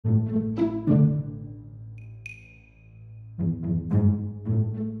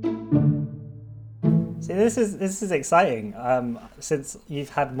See, this is exciting. Since you've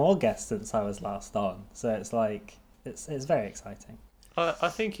had more guests since I was last on, so it's like it's very exciting. I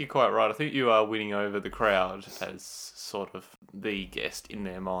think you're quite right. I think you are winning over the crowd as sort of the guest in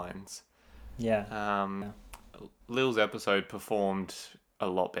their minds. Yeah. Lil's episode performed a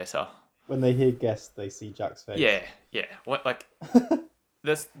lot better. When they hear guests, they see Jack's face. Yeah.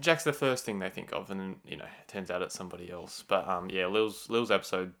 Jack's the first thing they think of, and then it turns out it's somebody else. But Lil's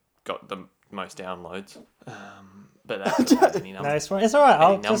episode got the most downloads. But that doesn't have any number. No, it's all right.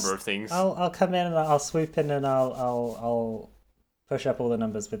 I'll number of things. I'll come in and I'll swoop in and I'll push up all the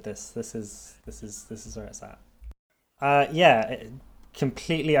numbers with this. This is where it's at.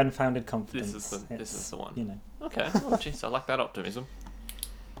 Completely unfounded confidence. This is the one. You know. Okay. Oh, jeez, I like that optimism.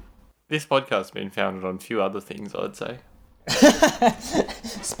 This podcast's been founded on a few other things, I'd say.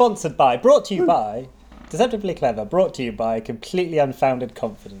 Sponsored by, brought to you by, Deceptively Clever, brought to you by completely unfounded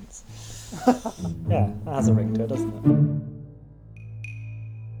confidence. Yeah, that has a ring to it, doesn't it?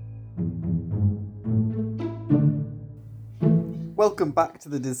 Welcome back to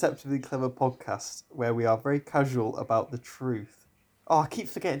the Deceptively Clever podcast, where we are very casual about the truth. Oh, I keep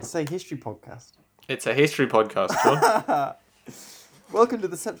forgetting to say history podcast. It's a history podcast, John. Welcome to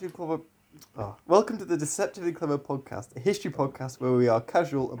the Deceptively Clever podcast, a history podcast where we are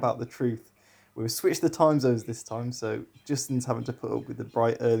casual about the truth. We've switched the time zones this time, so Justin's having to put up with the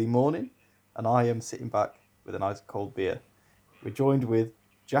bright early morning, and I am sitting back with a nice cold beer. We're joined with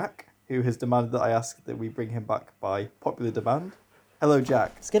Jack, who has demanded that I ask that we bring him back by popular demand. Hello,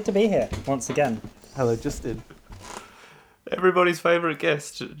 Jack. It's good to be here once again. Hello, Justin. Everybody's favourite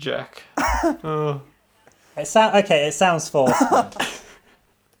guest, Jack. Oh. It sounds forced.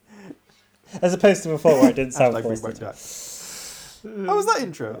 As opposed to before where it didn't sound forced. How was that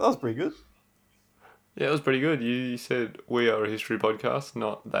intro? That was pretty good. Yeah, it was pretty good. You said we are a history podcast,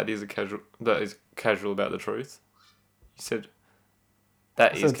 not that is casual about the truth. You said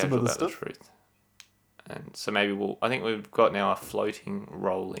that is casual about the truth. And so maybe I think we've got now a floating,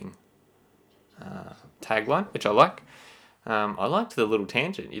 rolling tagline, which I like. I liked the little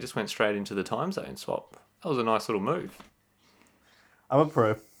tangent. You just went straight into the time zone swap. That was a nice little move. I'm a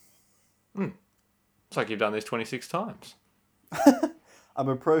pro. It's like you've done this 26 times. I'm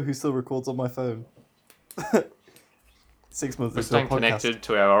a pro who still records on my phone. 6 months. We're staying connected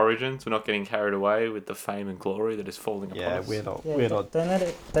to our origins. We're not getting carried away with the fame and glory that is falling upon us. We're not. Don't let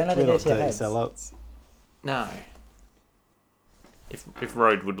it get to your head. Sellouts. No. If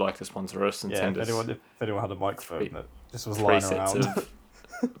Rode would like to sponsor us and send us if anyone had a microphone that just was 3 lying sets around of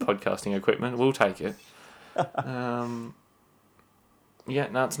podcasting equipment, we'll take it.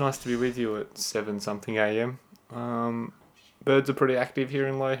 It's nice to be with you at 7-something a.m. Birds are pretty active here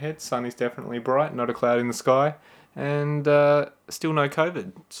in Lowhead. Sun is definitely bright, not a cloud in the sky, and still no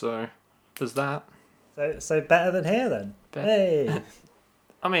COVID. So there's that. So better than here then. Hey.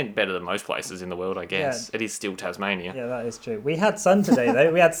 I mean, better than most places in the world, I guess. Yeah. It is still Tasmania. Yeah, that is true. We had sun today,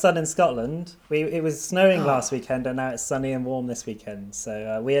 though. We had sun in Scotland. It was snowing last weekend, and now it's sunny and warm this weekend.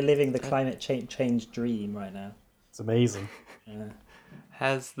 So we are living the climate change dream right now. It's amazing. Yeah.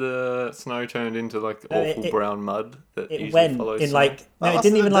 Has the snow turned into awful brown mud that it usually went follows in snow? it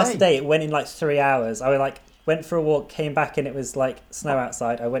didn't even last a day. It went in 3 hours. I went for a walk, came back, and it was snow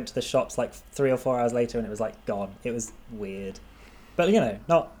outside. I went to the shops 3 or 4 hours later, and it was gone. It was weird. But,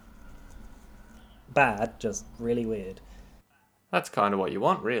 not bad, just really weird. That's kind of what you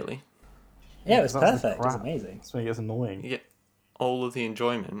want, really. Yeah, it was perfect. It was amazing. That's when it gets annoying. You get all of the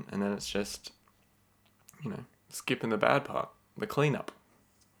enjoyment, and then it's just, skipping the bad part, the cleanup.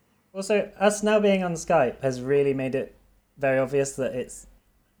 Also, us now being on Skype has really made it very obvious that it's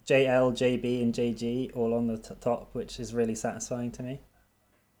JL, JB, and JG all on the top, which is really satisfying to me.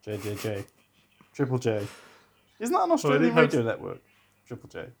 JJJ. Triple J. Isn't that an Australian radio network? Triple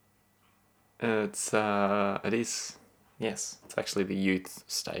J. It is. Yes, it's actually the youth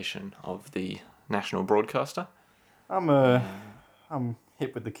station of the national broadcaster. I'm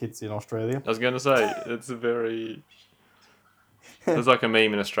hip with the kids in Australia. I was going to say it's a very. There's a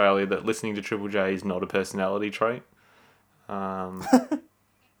meme in Australia that listening to Triple J is not a personality trait. But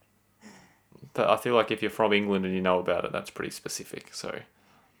I feel like if you're from England and you know about it, that's pretty specific. So.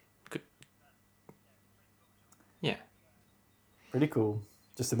 Yeah. Pretty cool.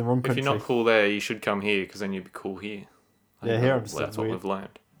 Just in the wrong country. If you're not cool there, you should come here because then you'd be cool here. Here I'm that's what we've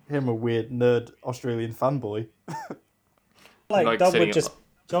learned. Here I'm a weird nerd Australian fanboy.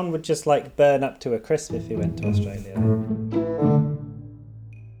 John would just burn up to a crisp if he went to Australia.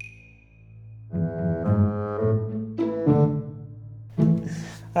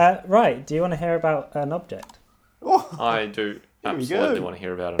 Right, do you want to hear about an object? I do. absolutely want to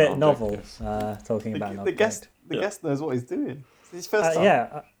hear about an bit object. novel, Yes. talking about an The object. guest knows what he's doing. It's his first time.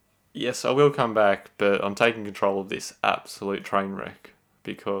 Yeah, Yes, I will come back, but I'm taking control of this absolute train wreck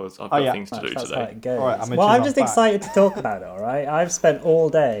because I've got things to do that's how today. it goes. All right, I'm just excited to talk about it, all right? I've spent all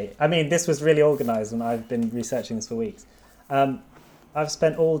day... I mean, this was really organised and I've been researching this for weeks. I've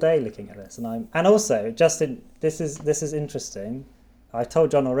spent all day looking at this, and also, Justin, this is interesting. I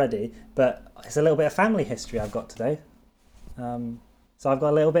told John already, but it's a little bit of family history I've got today. So I've got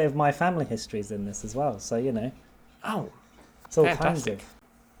a little bit of my family histories in this as well. So Oh, it's all fantastic. kinds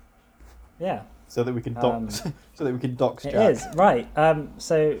of So that we can dox Jack. It is right.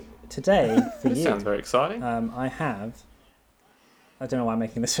 So today for This you, sounds very exciting. I have. I don't know why I'm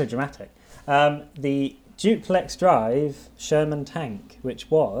making this so dramatic. The Duplex Drive Sherman tank,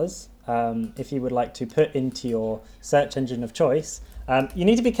 which was, if you would like to put into your search engine of choice, you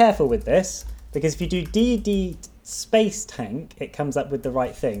need to be careful with this because if you do DD space tank, it comes up with the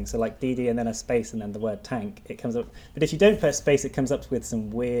right thing. So like DD and then a space and then the word tank, it comes up. But if you don't put space, it comes up with some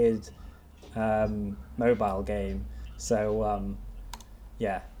weird mobile game. So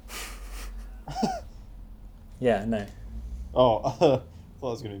yeah. Yeah, no. Oh, I thought it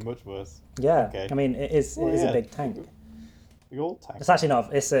was going to be much worse. Yeah, Okay. I mean, it is a big tank. Big old tank. It's actually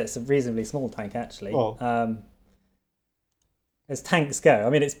not. It's a reasonably small tank, actually. Well, as tanks go, I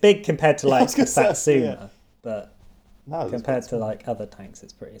mean, it's big compared to like a Satsuma, but no, compared to like other tanks,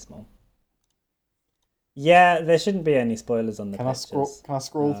 it's pretty small. Yeah, there shouldn't be any spoilers on the pictures. Can I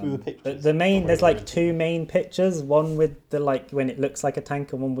scroll through the pictures? But there's like two main pictures. One with the like when it looks like a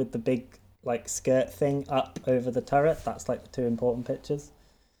tank, and one with the big like skirt thing up over the turret. That's like the two important pictures.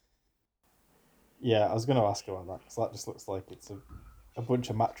 Yeah, I was going to ask about that because that just looks like it's a bunch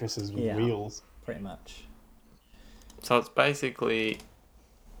of mattresses with wheels. Pretty much. So it's basically,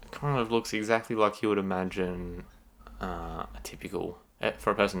 it kind of looks exactly like you would imagine a typical,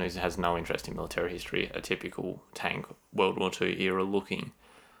 for a person who has no interest in military history, a typical tank World War II era looking.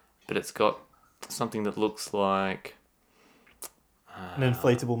 But it's got something that looks like... An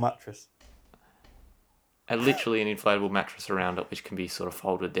inflatable mattress. Literally an inflatable mattress around it, which can be sort of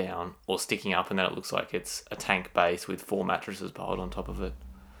folded down or sticking up, and then it looks like it's a tank base with 4 mattresses piled on top of it.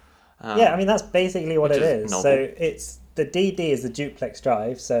 Yeah, I mean, that's basically what it is. Novel. So it's the DD is the duplex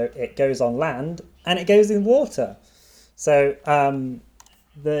drive, so it goes on land and it goes in water. So I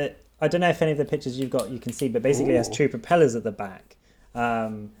don't know if any of the pictures you've got you can see, but basically it has 2 propellers at the back.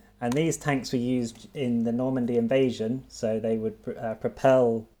 And these tanks were used in the Normandy invasion, so they would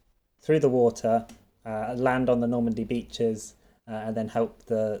propel through the water, land on the Normandy beaches, and then help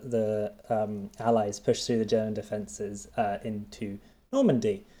the Allies push through the German defences into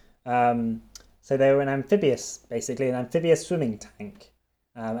Normandy. So they were an amphibious swimming tank.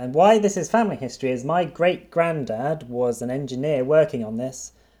 And why this is family history is my great-granddad was an engineer working on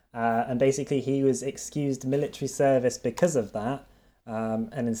this, and basically he was excused military service because of that,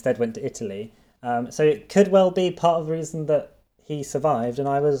 and instead went to Italy. So it could well be part of the reason that he survived and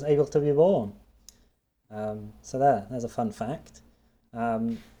I was able to be born. So there's a fun fact.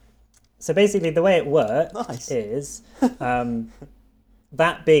 So basically the way it worked is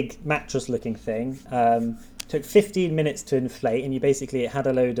that big mattress looking thing took 15 minutes to inflate, and it had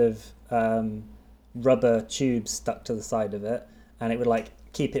a load of rubber tubes stuck to the side of it, and it would like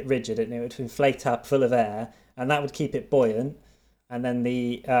keep it rigid, and it would inflate up full of air, and that would keep it buoyant, and then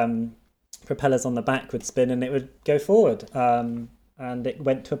the propellers on the back would spin and it would go forward, and it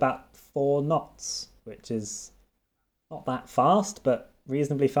went to about 4 knots, which is not that fast, but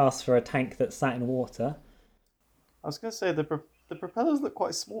reasonably fast for a tank that sat in water. I was going to say the propellers look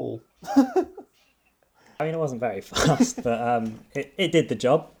quite small. I mean, it wasn't very fast, but it did the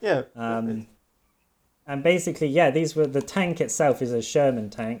job. Yeah. And basically, the tank itself is a Sherman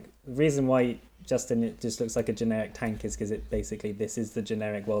tank. The reason why, Justin, it just looks like a generic tank is because this is the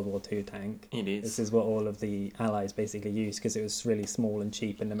generic World War II tank. It is. This is what all of the Allies basically used because it was really small and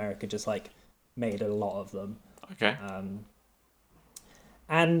cheap, and America just like made a lot of them. Okay.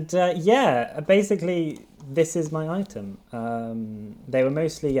 Basically, this is my item. They were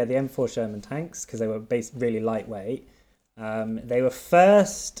mostly the M4 Sherman tanks because they were really lightweight. They were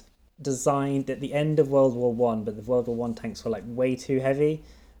first designed at the end of World War One, but the World War One tanks were like way too heavy.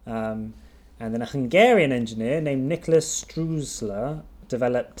 And then a Hungarian engineer named Nicholas Struzler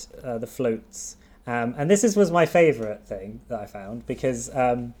developed the floats. And this was my favourite thing that I found because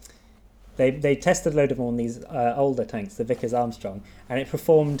they tested a load of them on these older tanks, the Vickers Armstrong, and it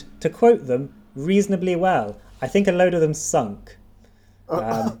performed, to quote them, reasonably well. I think a load of them sunk.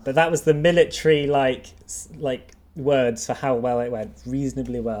 But that was the military like words for how well it went,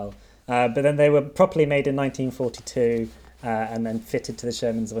 reasonably well. But then they were properly made in 1942, and then fitted to the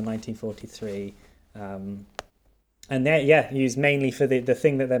Shermans in 1943. And they're used mainly for the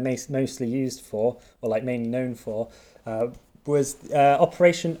thing that they're mostly used for, or like mainly known for, was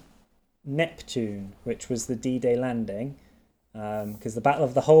Operation Neptune, which was the D-Day landing, because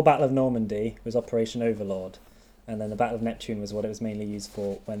the whole Battle of Normandy was Operation Overlord, and then the Battle of Neptune was what it was mainly used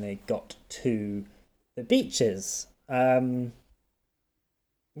for when they got to the beaches. And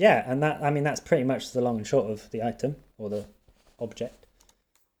that's pretty much the long and short of the item or the object.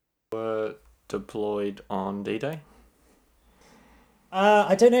 Were deployed on D-Day?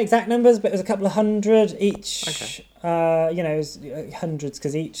 I don't know exact numbers, but it was a couple of hundred each. Okay. It was hundreds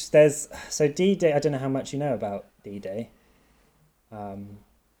because each so D-Day. I don't know how much you know about D-Day.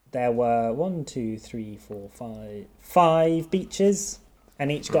 There were 5 beaches, and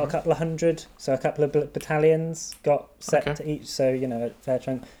each got a couple of hundred. So a couple of battalions got set to each. So a fair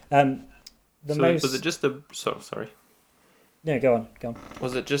chunk. Was it just the? Sorry. No, go on.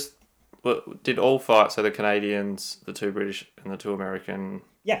 Was it just? Did all fight? So the Canadians, the 2 British, and the 2 American.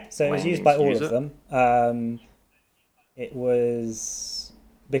 Yeah, so it was used by all of them. It was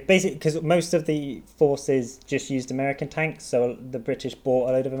basically because most of the forces just used American tanks. So the British bought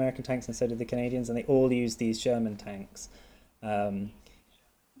a load of American tanks, and so did the Canadians, and they all used these Sherman tanks.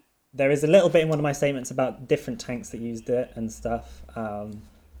 There is a little bit in one of my statements about different tanks that used it and stuff.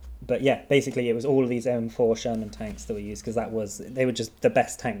 But yeah, basically it was all of these M4 Sherman tanks that were used because they were just the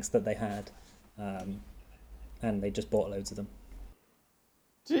best tanks that they had, and they just bought loads of them.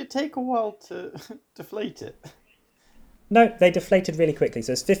 Did it take a while to deflate it? No, they deflated really quickly.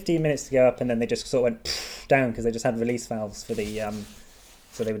 So it's 15 minutes to go up, and then they just sort of went down because they just had release valves for the.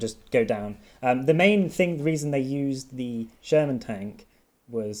 So they would just go down. The main reason they used the Sherman tank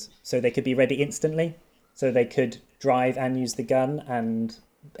was so they could be ready instantly, so they could drive and use the gun and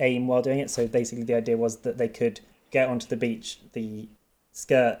aim while doing it. So basically the idea was that they could get onto the beach, the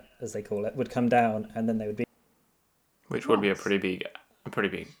skirt as they call it would come down, and then they would be, which would be a pretty big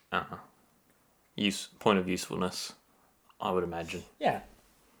point of usefulness, I would imagine. Yeah,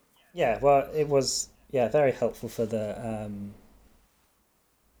 well it was very helpful for the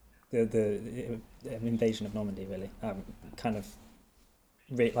invasion of Normandy, really.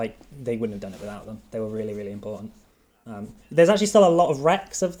 They wouldn't have done it without them. They were really, really important. There's actually still a lot of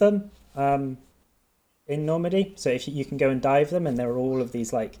wrecks of them in Normandy, so if you can go and dive them, and there are all of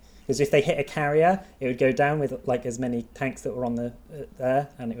these because if they hit a carrier, it would go down with as many tanks that were on there,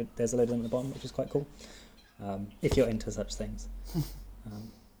 and there's a load of them at the bottom, which is quite cool. If you're into such things.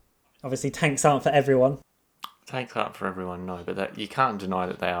 Obviously, tanks aren't for everyone. Tanks aren't for everyone, no, but you can't deny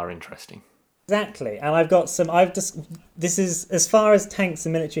that they are interesting. Exactly, and this is as far as tanks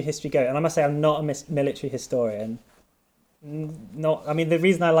and military history go, and I must say I'm not a military historian. The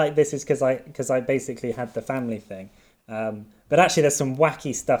reason I like this is because I basically had the family thing, but actually there's some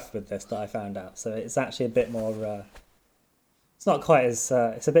wacky stuff with this that I found out, so it's actually a bit more. It's not quite as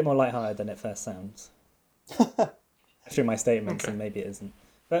it's a bit more lighthearted than it first sounds. Through my statements, and maybe it isn't,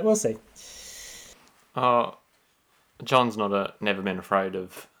 but we'll see. John's never been afraid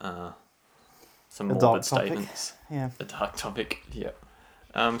of some morbid statements. Yeah, a dark topic. Yeah.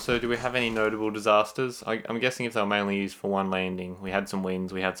 So do we have any notable disasters? I'm guessing if they were mainly used for one landing, we had some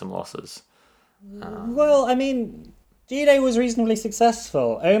wins, we had some losses. Well, D-Day was reasonably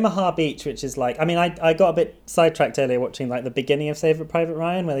successful. Omaha Beach, which is I got a bit sidetracked earlier watching the beginning of Saving Private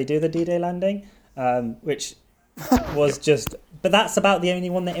Ryan where they do the D-Day landing, which was just... But that's about the only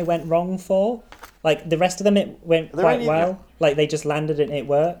one that it went wrong for. The rest of them, it went quite well. They just landed and it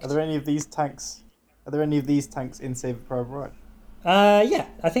worked. Are there any of these tanks in Saving Private Ryan? Yeah,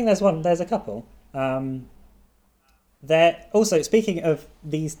 I think there's one. There's a couple. There also, speaking of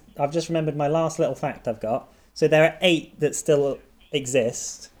these, I've just remembered my last little fact I've got. So there are 8 that still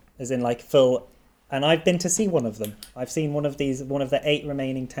exist, as in full, and I've been to see one of them. I've seen one of the 8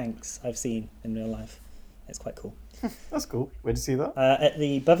 remaining tanks I've seen in real life. It's quite cool. That's cool. Where did you see that? At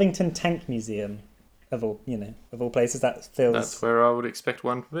the Bovington Tank Museum, of all places. That feels. That's where I would expect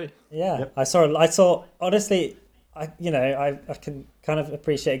one to be. Yeah, yep. I saw. Honestly, I can kind of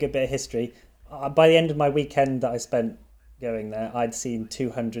appreciate a good bit of history. By the end of my weekend that I spent going there, I'd seen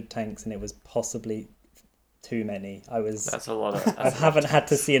 200 tanks, and it was possibly too many. That's a lot. I haven't had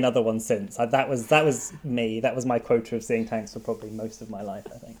to see another one since. That was me. That was my quota of seeing tanks for probably most of my life,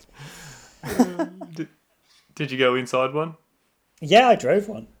 I think. Did you go inside one? Yeah, I drove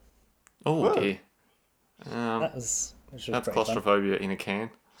one. Oh dear. That's claustrophobia in a can.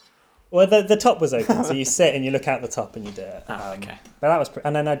 Well, the top was open, so you sit and you look out the top and you do it. Okay. But that was,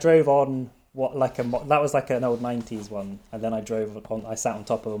 and then I drove on that was an old 90s one, and then I sat on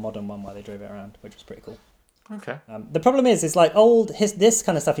top of a modern one while they drove it around, which was pretty cool. Okay. The problem is like this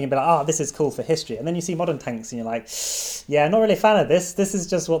kind of stuff. You can be like, this is cool for history, and then you see modern tanks, and you're like, yeah, not really a fan of this. This is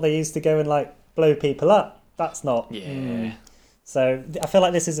just what they used to go and like blow people up. That's not. Yeah. So I feel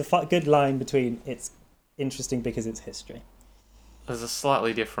like this is a good line between it's interesting because it's history. There's a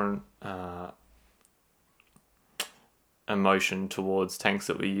slightly different emotion towards tanks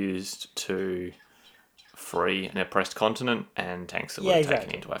that were used to free an oppressed continent and tanks that were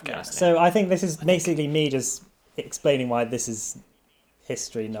taken into Afghanistan. So I think this is basically me just explaining why this is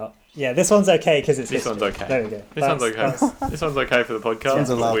history, not... Yeah, this one's okay because it's This history. one's okay. There we go. This one's okay. This one's okay for the podcast. One's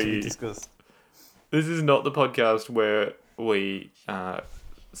allowed to be discussed. This is not the podcast where we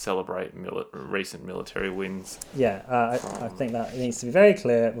celebrate recent military wins. Yeah, I think that needs to be very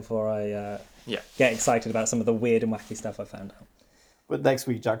clear before I get excited about some of the weird and wacky stuff I found out. But next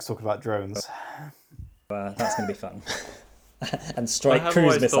week, Jack's talking about drones. That's going to be fun. And strike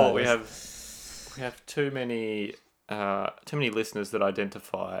cruise missiles. We have too many listeners that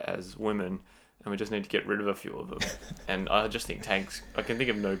identify as women, and we just need to get rid of a few of them. And I just think tanks. I can think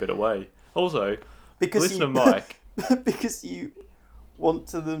of no better way. Also, listener Mike, because you want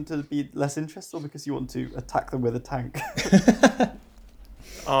them to be less interested, or because you want to attack them with a tank?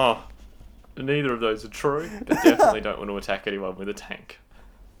 Neither of those are true, but definitely don't want to attack anyone with a tank.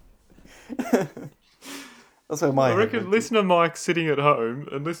 That's where I reckon listener Mike sitting at home,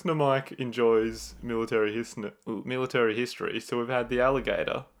 and listener Mike enjoys military history. So we've had the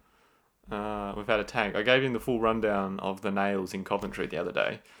alligator, we've had a tank. I gave him the full rundown of the nails in Coventry the other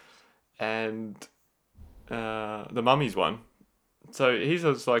day, and the mummies one. So he's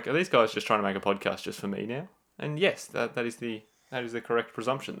just like, are these guys just trying to make a podcast just for me now? And yes, that is the correct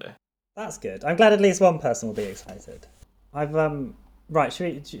presumption there. That's good. I'm glad at least one person will be excited. I've right.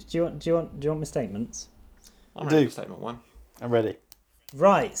 Do you want my statements? I'm ready for statement one. I'm ready.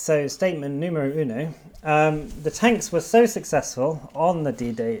 Right. So statement numero uno. The tanks were so successful on the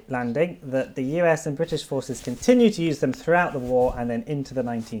D-Day landing that the US and British forces continued to use them throughout the war and then into the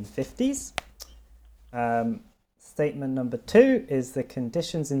 1950s. Statement number two is the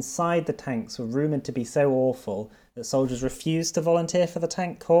conditions inside the tanks were rumoured to be so awful that soldiers refused to volunteer for the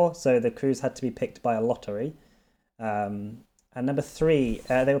tank corps, so the crews had to be picked by a lottery. And number three,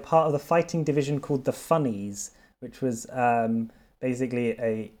 they were part of the fighting division called the Funnies, which was basically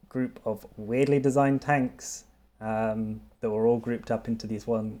a group of weirdly designed tanks that were all grouped up into these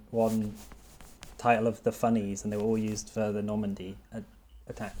one title of the Funnies, and they were all used for the Normandy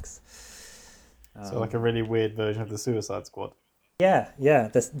attacks. So like a really weird version of the Suicide Squad. Yeah,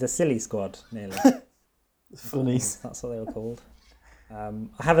 the Silly Squad, nearly. The Funnies. That's what they were called. I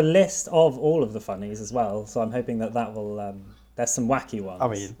have a list of all of the Funnies as well, so I'm hoping that will... there's some wacky ones. I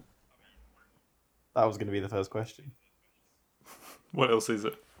mean, that was going to be the first question. What else is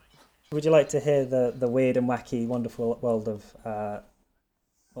it? Would you like to hear the weird and wacky, wonderful world of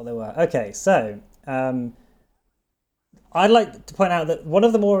what they were? Okay, so... I'd like to point out that one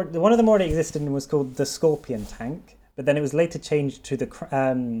of them already existed and was called the Scorpion tank, but then it was later changed to the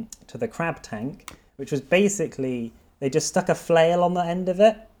Crab tank, which was basically they just stuck a flail on the end of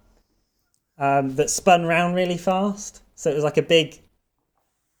it that spun round really fast. So it was like a big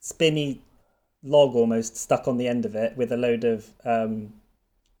spinny log almost stuck on the end of it with a load of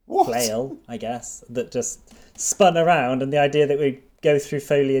flail, I guess, that just spun around, and the idea that we'd go through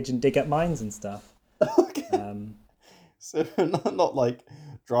foliage and dig up mines and stuff. Okay. So not like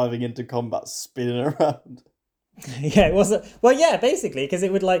driving into combat, spinning around. Yeah, it wasn't. Well, yeah, basically, because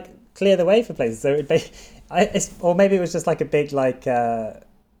it would like clear the way for places. So it would be, or maybe it was just like a big like them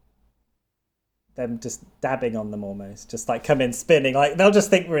just dabbing on them almost, just like come in spinning. Like they'll just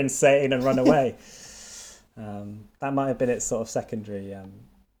think we're insane and run away. That might have been its sort of secondary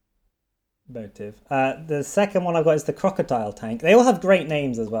motive. The second one I've got is the Crocodile tank. They all have great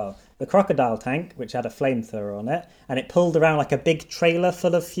names as well. The Crocodile tank, which had a flamethrower on it, and it pulled around like a big trailer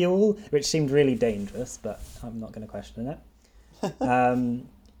full of fuel, which seemed really dangerous, but I'm not going to question it.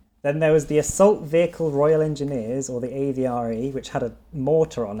 Then there was the Assault Vehicle Royal Engineers, or the AVRE, which had a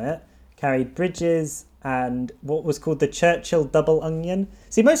mortar on it, carried bridges, and what was called the Churchill Double Onion.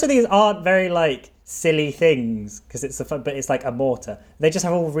 See, most of these aren't very like silly things because but it's like a mortar. They just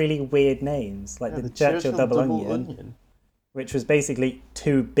have all really weird names, like the Churchill Double Onion, which was basically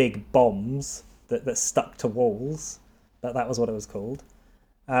two big bombs that stuck to walls. That was what it was called.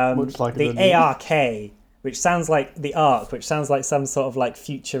 Like the ARK, which sounds like the Ark, which sounds like some sort of like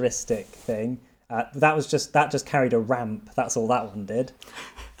futuristic thing. That just carried a ramp. That's all that one did.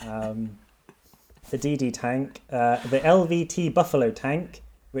 The DD tank, the LVT Buffalo tank,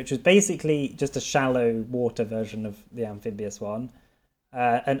 which was basically just a shallow water version of the amphibious one.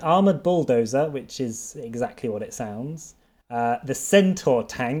 an armoured bulldozer, which is exactly what it sounds. The Centaur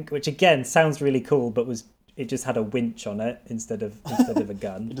tank, which again sounds really cool, but it just had a winch on it instead of a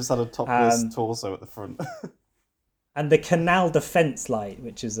gun. It just had a topless torso at the front. And the Canal Defence Light,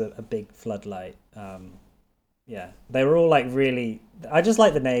 which is a big floodlight. Yeah, they were all like really. I just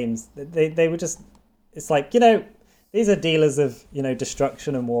like the names. They were just. It's like, these are dealers of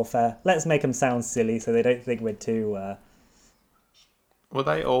destruction and warfare. Let's make them sound silly so they don't think we're too. Were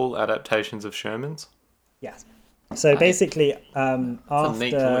they all adaptations of Sherman's? Yes. So basically, after a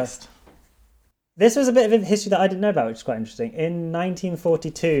neat list. This was a bit of a history that I didn't know about, which is quite interesting. In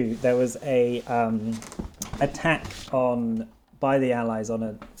 1942, there was a attack by the Allies on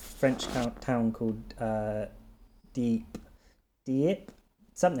a French town called Dieppe,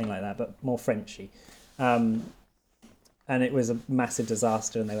 something like that, but more Frenchy. And it was a massive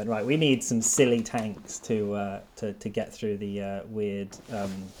disaster, and they went, right, we need some silly tanks to get through the weird,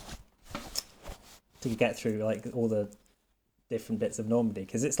 to get through like all the different bits of Normandy,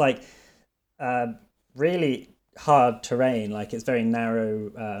 because it's like really hard terrain. Like it's very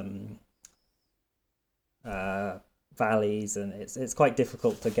narrow valleys, and it's quite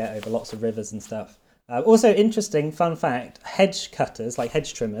difficult to get over lots of rivers and stuff. Also interesting fun fact: hedge cutters, like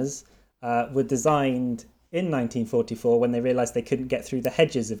hedge trimmers, were designed in 1944 when they realised they couldn't get through the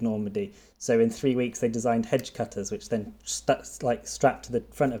hedges of Normandy. So in 3 weeks they designed hedge cutters, which then strapped to the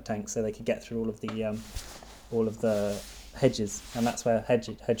front of tanks so they could get through all of the hedges, and that's where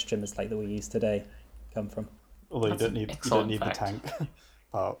hedge trimmers like that we use today come from. Although you don't need the tank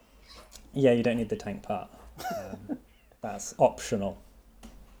part. Yeah, you don't need the tank part. That's optional.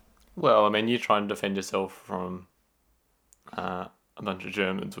 Well, I mean, you're trying to defend yourself from a bunch of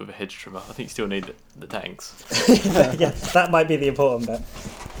Germans with a hedge trimmer. I think you still need the tanks. Yeah, that might be the important bit.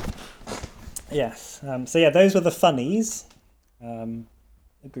 Yes. So yeah, those were the funnies. A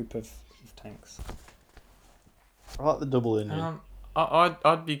group of tanks. I like the double engine.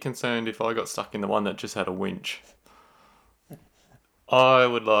 I'd be concerned if I got stuck in the one that just had a winch. I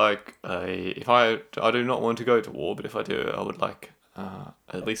would like I do not want to go to war, but if I do, I would like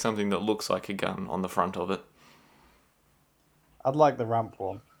at least something that looks like a gun on the front of it. I'd like the ramp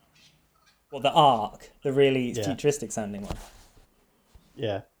one. Well, the Arc, the really futuristic sounding one.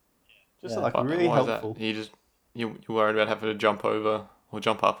 Yeah. Just like really helpful. You're worried about having to jump over or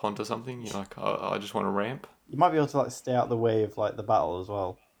jump up onto something? You're like, I just want a ramp. You might be able to like stay out the way of like the battle as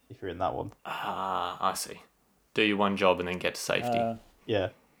well if you're in that one. I see. Do your one job and then get to safety. Yeah.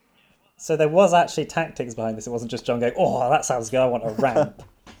 So there was actually tactics behind this. It wasn't just John going, "Oh, that sounds good. I want a ramp.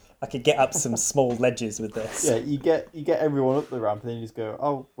 I could get up some small ledges with this." Yeah, you get everyone up the ramp, and then you just go,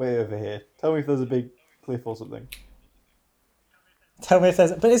 "Oh, way over here. Tell me if there's a big cliff or something." Tell me if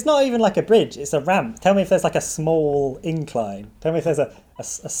there's, but it's not even like a bridge. It's a ramp. Tell me if there's like a small incline. Tell me if there's a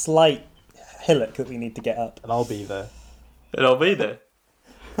slight hillock that we need to get up. And I'll be there.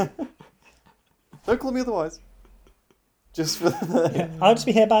 Don't call me otherwise. Just for I'll just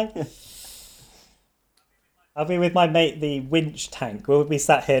be here, bye. Yeah. I'll be with my mate, the winch tank. We'll be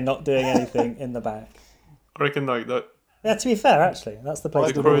sat here not doing anything in the back. I reckon like that. Yeah, to be fair, actually, that's the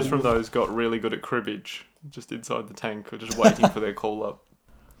place. The crews from those got really good at cribbage, just inside the tank, or just waiting for their call up.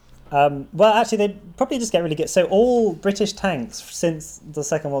 Well, actually, they'd probably just get really good. So all British tanks since the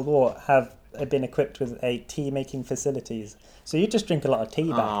Second World War have been equipped with tea-making facilities. So you just drink a lot of tea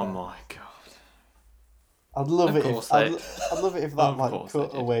back there. Oh my god! I'd love it if that like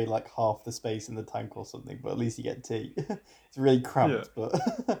cut away like half the space in the tank or something, but at least you get tea. It's really cramped, but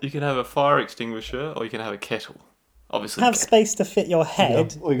you can have a fire extinguisher or you can have a kettle. Obviously, have space to fit your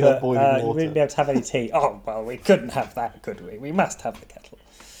head, or you can have boiling water. You wouldn't be able to have any tea. Oh well, we couldn't have that, could we? We must have the kettle.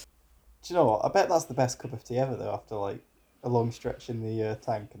 Do you know what? I bet that's the best cup of tea ever, though. After like a long stretch in the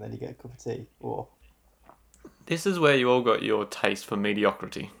tank, and then you get a cup of tea. Oh. This is where you all got your taste for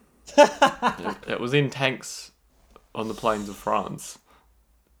mediocrity. It was in tanks on the plains of France.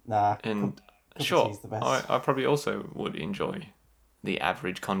 Nah, and sure, I probably also would enjoy the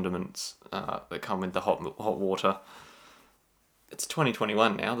average condiments that come with the hot water. It's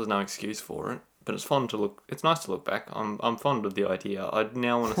 2021 now. There's no excuse for it, but it's fun to look. It's nice to look back. I'm fond of the idea. I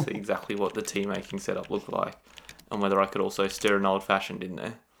now want to see exactly what the tea making setup looked like, and whether I could also stir an old fashioned in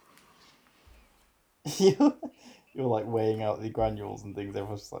there. You're like weighing out the granules and things.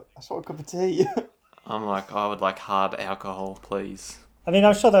 Everyone's just like, I just want a cup of tea. I'm like, I would like hard alcohol, please. I mean,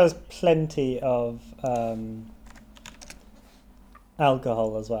 I'm sure there was plenty of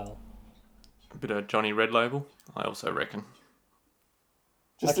alcohol as well. A bit of Johnny Red Label, I also reckon.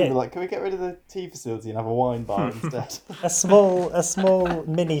 Just to be like, can we get rid of the tea facility and have a wine bar instead? A small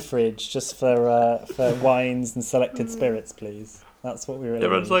mini fridge just for wines and selected spirits, please. That's what we really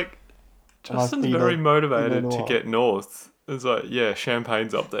Everyone's need. like, Justin's very motivated to get north. It's like, yeah,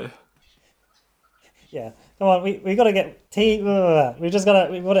 Champagne's up there. Yeah, come on, we got to get tea. We got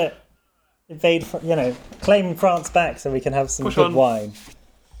to invade. Claim France back so we can have some good wine.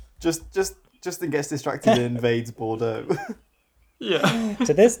 Justin gets distracted and invades Bordeaux. Yeah.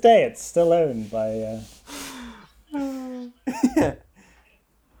 To this day, it's still owned by. Yeah.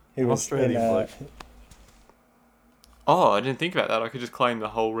 Who was Australian bloke. Oh, I didn't think about that. I could just claim the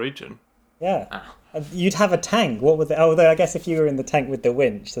whole region. Yeah. You'd have a tank. What would although I guess if you were in the tank with the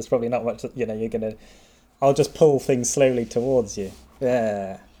winch, there's probably not much. You're gonna. I'll just pull things slowly towards you.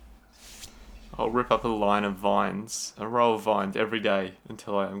 Yeah. I'll rip up a line of vines, a row of vines every day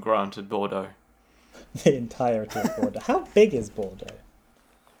until I am granted Bordeaux. The entirety of Bordeaux. How big is Bordeaux?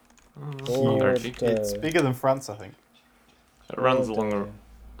 Bordeaux. It's bigger than France, I think. It runs along the.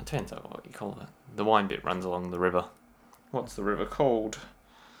 It depends on what you call it. The wine bit runs along the river. What's the river called?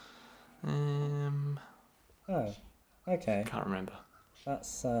 Oh, okay. Can't remember.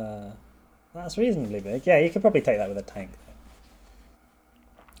 That's reasonably big. Yeah, you could probably take that with a tank.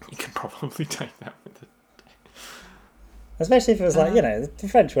 You can probably take that with it. Especially if it was like, the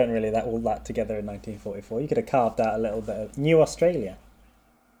French weren't really all that together in 1944. You could have carved out a little bit of New Australia.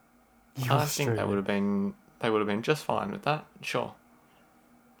 I think they would have been just fine with that. Sure.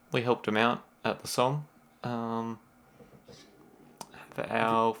 We helped them out at the Somme. For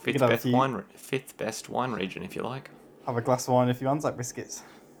our fifth best wine region, if you like. Have a glass of wine if you Anzac biscuits.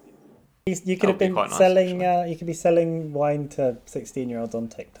 You could have been selling. You could be selling wine to 16-year-olds on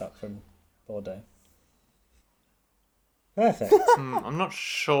TikTok from Bordeaux. Perfect. I'm not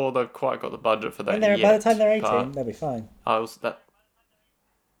sure they've quite got the budget for that yet. By the time they're 18, they'll be fine.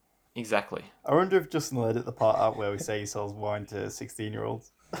 Exactly. I wonder if Justin will edit the part out where we say he sells wine to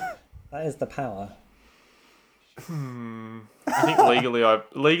 16-year-olds. That is the power. I think legally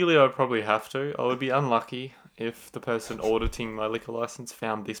I probably have to. I would be unlucky if the person auditing my liquor license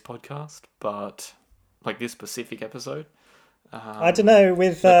found this podcast, but like this specific episode. I don't know.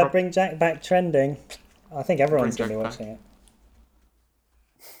 With Bring Jack Back trending, I think everyone's going to be watching it.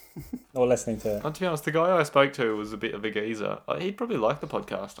 Or listening to it. And to be honest, the guy I spoke to was a bit of a geezer. He'd probably like the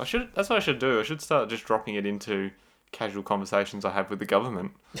podcast. That's what I should do. I should start just dropping it into casual conversations I have with the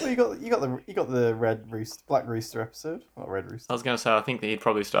government. Well, you got the Black Rooster episode, not Red Rooster. I was going to say I think that he'd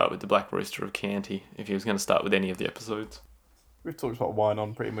probably start with the Black Rooster of Chianti if he was going to start with any of the episodes. We've talked about wine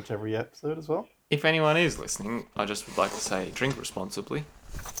on pretty much every episode as well. If anyone is listening, I just would like to say drink responsibly,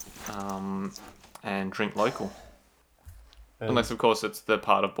 and drink local. Unless, of course, it's the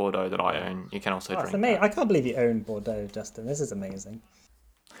part of Bordeaux that I own. You can also drink that. I can't believe you own Bordeaux, Justin. This is amazing.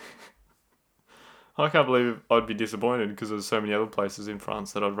 I can't believe I'd be disappointed because there's so many other places in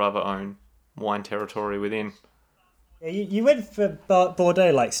France that I'd rather own wine territory within. Yeah, you went for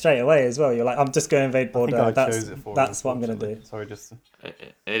Bordeaux like straight away as well. You're like, I'm just going to invade Bordeaux. That's what I'm going to do. Sorry, Justin.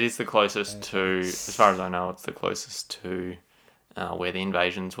 It is the closest to, as far as I know, it's the closest to where the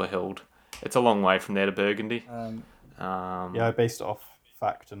invasions were held. It's a long way from there to Burgundy. Yeah, I based it off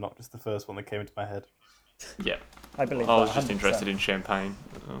fact and not just the first one that came into my head. Yeah. I believe I was just interested in champagne.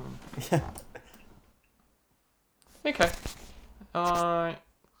 Yeah. Okay. I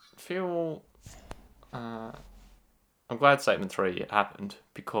feel... I'm glad Statement 3 happened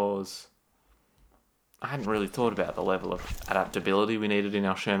because I hadn't really thought about the level of adaptability we needed in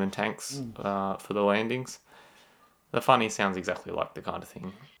our Sherman tanks for the landings. The funny sounds exactly like the kind of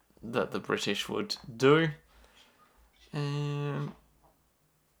thing that the British would do.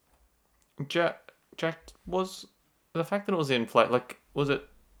 Jack, was the fact that it was was it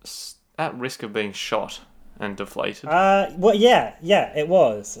at risk of being shot and deflated? Well, yeah, it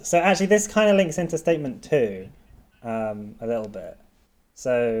was. So actually, this kind of links into Statement 2 a little bit.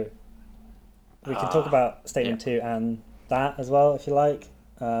 So we can talk about Statement 2 and that as well, if you like.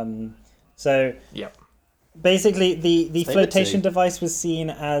 Yep. Basically, the flotation device was seen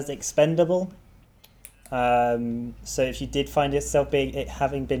as expendable. So if you did find yourself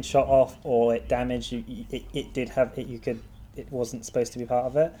having been shot off or it damaged, it wasn't supposed to be part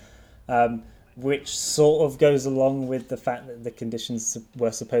of it, which sort of goes along with the fact that the conditions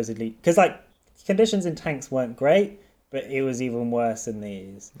were supposedly, because like conditions in tanks weren't great, but it was even worse in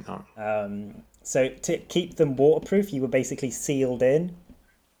these. No. So to keep them waterproof, you were basically sealed in.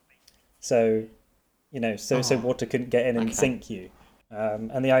 So, so water couldn't get in and sink you.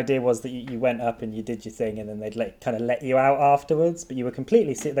 And the idea was that you went up and you did your thing, and then they'd let you out afterwards. But you were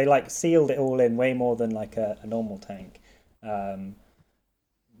completely they sealed it all in way more than like a normal tank.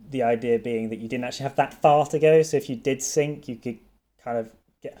 The idea being that you didn't actually have that far to go, so if you did sink, you could kind of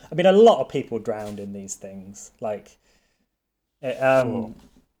get. I mean, a lot of people drowned in these things. Like,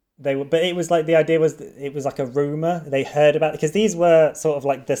 They were, but it was like the idea was that it was like a rumor they heard about, because these were sort of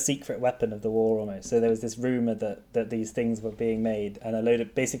like the secret weapon of the war almost. So there was this rumor that these things were being made, and a load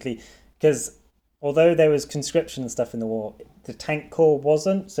of basically, because although there was conscription and stuff in the war, the tank corps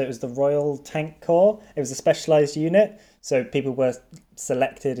wasn't. So it was the Royal Tank Corps. It was a specialized unit. So people were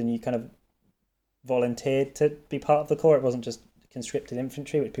selected, and you kind of volunteered to be part of the corps. It wasn't just conscripted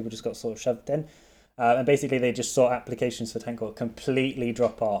infantry, which people just got sort of shoved in. And basically, they just saw applications for tank corps completely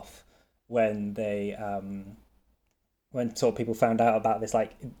drop off when they when sort of people found out about this,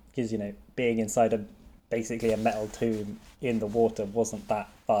 like, because being inside basically a metal tomb in the water wasn't that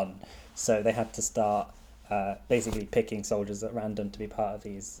fun. So they had to start basically picking soldiers at random to be part of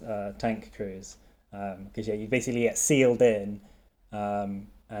these tank crews, because you basically get sealed in,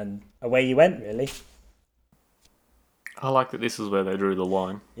 and away you went, really. I like that this is where they drew the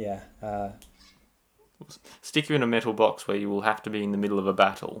line. Yeah. Stick you in a metal box where you will have to be in the middle of a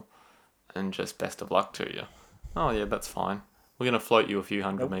battle, and just best of luck to you. Oh yeah, that's fine. We're going to float you a few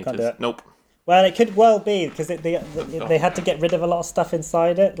hundred meters. Nope. Well, it could well be, because they had to get rid of a lot of stuff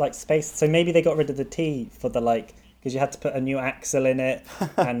inside it, like space. So maybe they got rid of the T for the, like, because you had to put a new axle in it,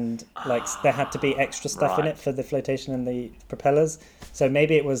 and like there had to be extra stuff in it for the flotation and the propellers. So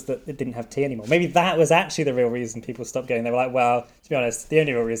maybe it was that it didn't have T anymore. Maybe that was actually the real reason people stopped going. They were like, well, to be honest, the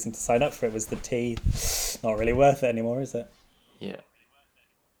only real reason to sign up for it was the T. Not really worth it anymore, is it? Yeah.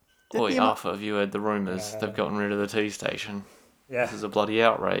 Boy, half of you heard the rumours. They've gotten rid of the T station. Yeah. This is a bloody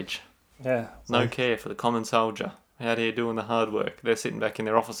outrage. Yeah. No care for the common soldier out here doing the hard work. They're sitting back in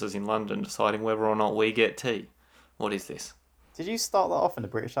their offices in London deciding whether or not we get tea. What is this? Did you start that off in a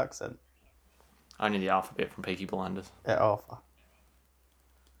British accent? Only the alphabet from Peaky Blinders. Yeah, Arthur.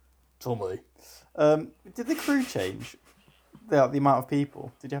 Tommy. Did the crew change? The amount of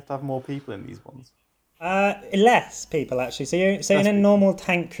people? Did you have to have more people in these ones? Less people, actually. So in a normal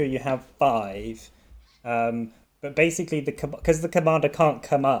tank crew, you have 5. But basically, because the commander can't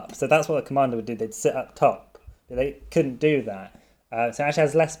come up, so that's what the commander would do. They'd sit up top. But they couldn't do that. So it actually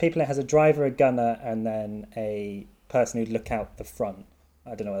has less people. It has a driver, a gunner, and then a person who'd look out the front.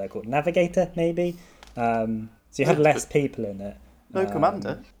 I don't know what they're called. Navigator, maybe? So you had less people in it. No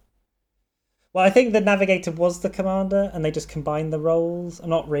commander? Well, I think the navigator was the commander, and they just combined the roles. I'm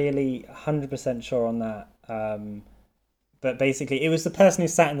not really 100% sure on that. But basically, it was the person who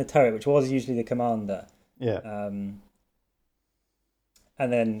sat in the turret, which was usually the commander. Yeah.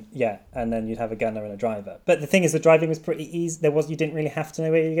 And then you'd have a gunner and a driver. But the thing is, the driving was pretty easy. You didn't really have to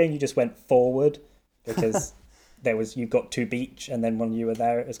know where you were going. You just went forward, because you got 2 beach, and then when you were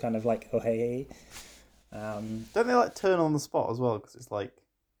there, it was kind of like, oh hey. Don't they like turn on the spot as well? Because it's like.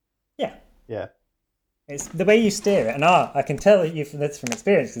 Yeah. Yeah. It's the way you steer it, and I can tell you from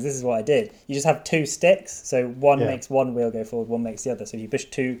experience, because this is what I did. You just have 2 sticks, so one makes one wheel go forward, one makes the other. So if you push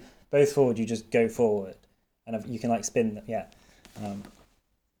 2 both forward, you just go forward, and you can like spin them. Yeah.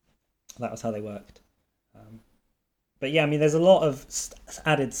 That was how they worked. But yeah, I mean, there's a lot of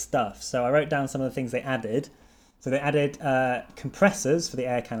added stuff. So I wrote down some of the things they added. So they added compressors for the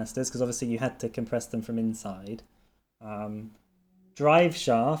air canisters, because obviously you had to compress them from inside. Drive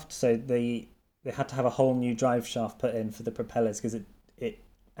shaft, so they had to have a whole new drive shaft put in for the propellers, because it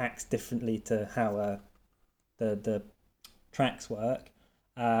acts differently to how the tracks work.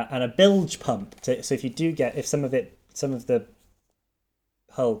 And a bilge pump, so if you do if some of the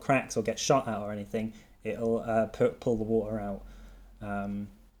hull cracks or gets shot out or anything, it'll pull the water out.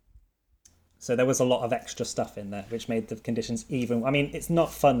 So there was a lot of extra stuff in there, which made the conditions even. I mean, it's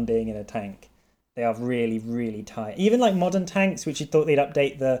not fun being in a tank. They are really, really tight. Even like modern tanks, which you thought they'd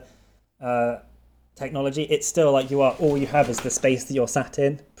update the technology, it's still like all you have is the space that you're sat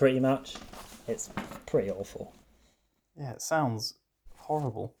in, pretty much. It's pretty awful. Yeah, it sounds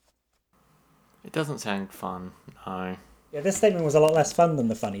horrible. It doesn't sound fun, no. Yeah, this statement was a lot less fun than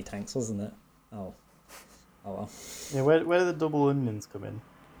the funny tanks, wasn't it? Oh well. Yeah, where do the double onions come in?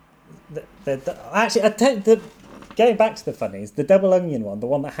 Actually, going back to the funnies, the double onion one, the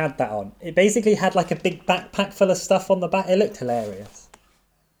one that had that on, it basically had like a big backpack full of stuff on the back. It looked hilarious.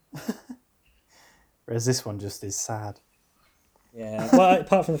 Whereas this one just is sad. Yeah, well,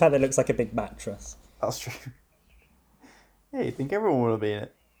 apart from the fact that it looks like a big mattress. That's true. Yeah, you think everyone would be in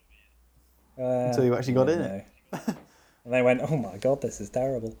it. Until you actually got in it. And they went, oh my god, this is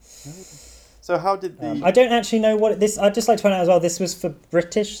terrible. So how did the... I don't actually know what this... I'd just like to point out as well, this was for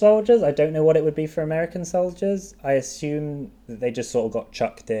British soldiers. I don't know what it would be for American soldiers. I assume that they just sort of got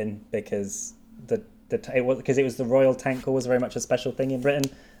chucked in because it was the Royal Tank Corps was very much a special thing in Britain,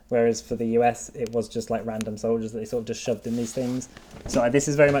 whereas for the US it was just like random soldiers that they sort of just shoved in these things. So this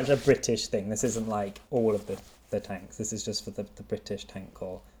is very much a British thing. This isn't like all of the the tanks. This is just for the British tank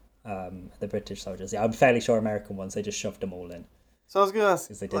corps, the British soldiers. Yeah, I'm fairly sure American ones, they just shoved them all in. So I was going to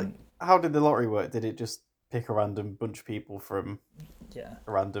ask, how did the lottery work? Did it just pick a random bunch of people from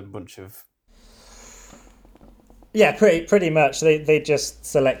a random bunch of... Yeah, pretty much. They just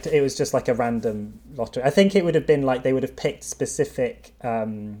select. It was just like a random lottery. I think it would have been like they would have picked specific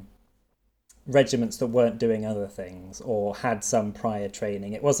regiments that weren't doing other things or had some prior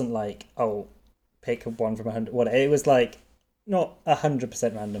training. It wasn't like, oh, pick one from 100. What it was like, not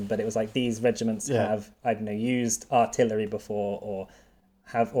 100% random, but it was like these regiments have, I don't know, used artillery before or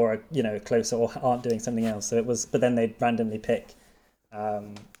have, or closer, or aren't doing something else. So it was, but then they'd randomly pick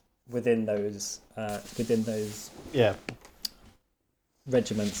within those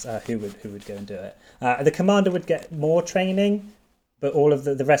regiments who would go and do it. The commander would get more training, but all of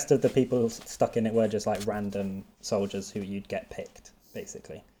the rest of the people stuck in it were just like random soldiers who you'd get picked,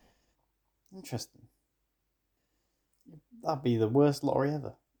 basically. Interesting. That'd be the worst lottery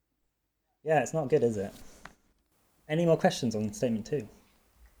ever. Yeah, it's not good, is it? Any more questions on statement 2?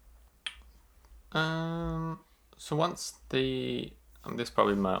 So once this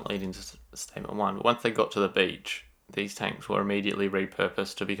probably might lead into statement 1, but once they got to the beach, these tanks were immediately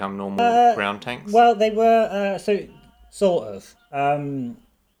repurposed to become normal ground tanks? Well, they were, sort of.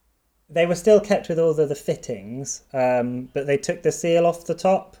 They were still kept with all the fittings, but they took the seal off the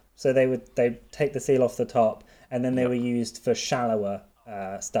top. So they'd take the seal off the top, and then they were used for shallower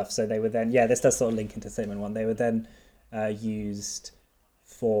stuff. So they were then, this does sort of link into statement 1. They were then used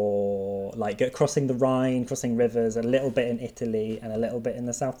for like crossing the Rhine, crossing rivers, a little bit in Italy and a little bit in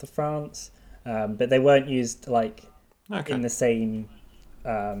the south of France. But they weren't used like in the same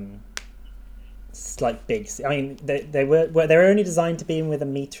like big. I mean, they were only designed to be in with a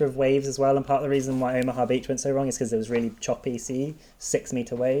meter of waves as well. And part of the reason why Omaha Beach went so wrong is because it was really choppy sea,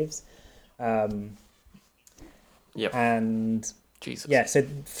 6-meter waves. And Jesus. So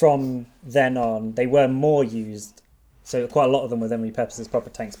from then on, they were more used. So quite a lot of them were then repurposed as proper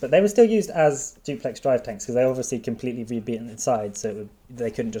tanks, but they were still used as duplex drive tanks because they obviously completely rebuilt inside, so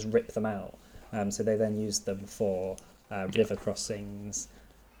they couldn't just rip them out. So they then used them for river crossings,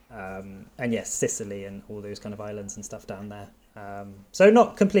 and Sicily and all those kind of islands and stuff down there. So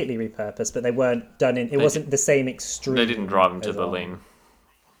not completely repurposed, but they weren't done in. It wasn't the same extreme. They didn't drive them to Berlin.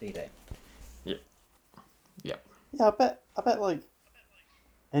 D-Day. Yeah. Yeah, I bet like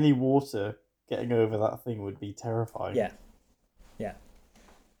any water getting over that thing would be terrifying. Yeah.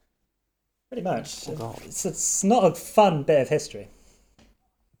 Pretty much. It's not a fun bit of history.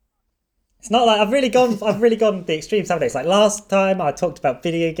 It's not like I've really gone the extremes, haven't I? It's like last time I talked about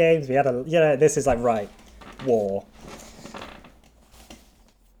video games, we had this is like war.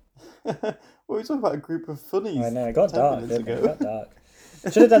 We're talking about a group of funnies. I know, it got dark. I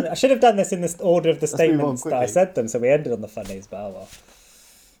should have done this in this order of the statements that I said them, so we ended on the funnies, but oh well.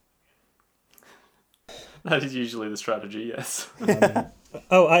 That is usually the strategy, yes.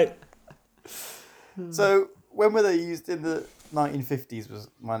 So, when were they used in the 1950s was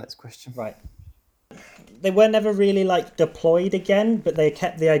my next question. Right. They were never really like deployed again, but they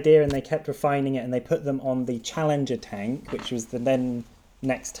kept the idea and they kept refining it, and they put them on the Challenger tank, which was the then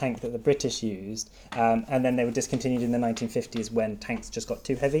next tank that the British used, and then they were discontinued in the 1950s when tanks just got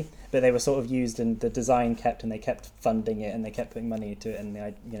too heavy. But they were sort of used, and the design kept, and they kept funding it, and they kept putting money into it, and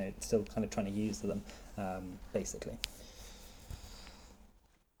they, still kind of trying to use them, basically.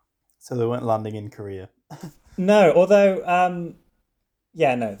 So they weren't landing in Korea. No, although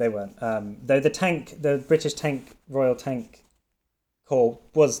no, they weren't. Though the British tank, Royal Tank Corps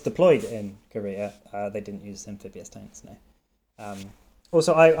was deployed in Korea, they didn't use amphibious tanks. No.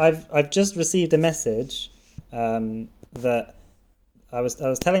 Also, I've just received a message that I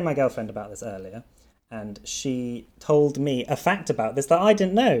was telling my girlfriend about this earlier, and she told me a fact about this that I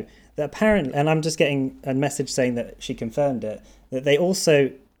didn't know. That apparently, and I'm just getting a message saying that she confirmed it, that they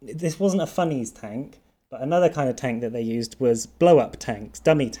also, this wasn't a funnies tank, but another kind of tank that they used was blow-up tanks,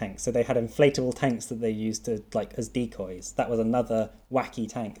 dummy tanks. So they had inflatable tanks that they used to as decoys. That was another wacky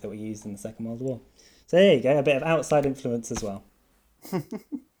tank that we used in the Second World War. So there you go, a bit of outside influence as well.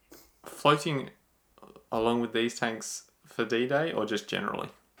 Floating along with these tanks for D-Day or just generally?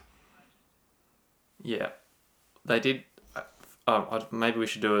 Yeah, they did. Maybe we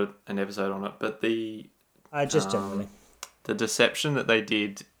should do an episode on it. But just generally, the deception that they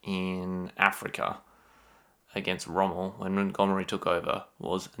did in Africa against Rommel when Montgomery took over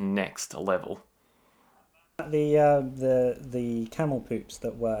was next level. The camel poops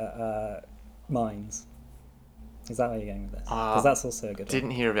that were mines. Is that where you're going with this? Because that's also a good one.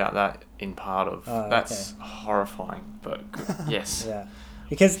 Didn't hear about that in part of. That's horrifying, but yes. Yeah.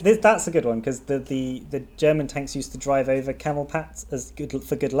 Because that's a good one, because the German tanks used to drive over camel pats as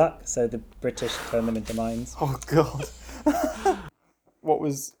for good luck, so the British turned them into mines. Oh God! What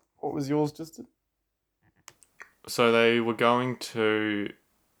was yours, Justin? So they were going to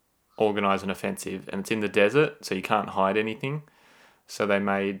organise an offensive, and it's in the desert, so you can't hide anything. So they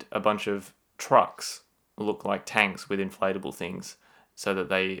made a bunch of trucks look like tanks with inflatable things, so that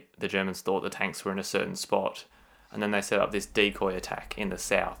the Germans thought the tanks were in a certain spot. And then they set up this decoy attack in the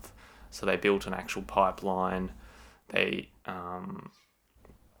south. So they built an actual pipeline. They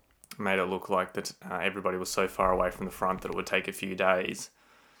made it look like that everybody was so far away from the front that it would take a few days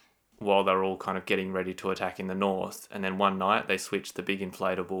while they're all kind of getting ready to attack in the north. And then one night they switched the big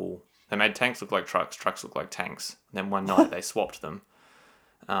inflatable... They made tanks look like trucks look like tanks. And then one night they swapped them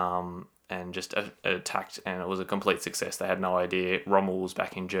and just attacked, and it was a complete success. They had no idea. Rommel was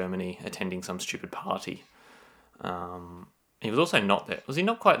back in Germany attending some stupid party. He was also not there. Was he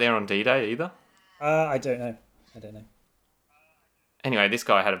not quite there on D-Day either? I don't know. Anyway, this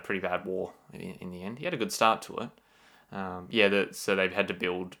guy had a pretty bad war in the end. He had a good start to it. So they've had to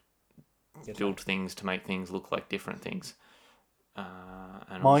build things to make things look like different things.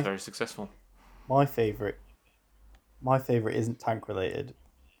 And it was very successful. My favourite isn't tank related,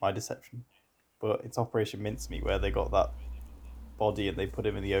 my deception, but it's Operation Mincemeat, where they got that body and they put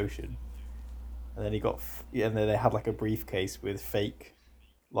him in the ocean. And then and then they had like a briefcase with fake,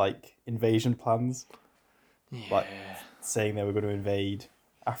 like, invasion plans, like saying they were going to invade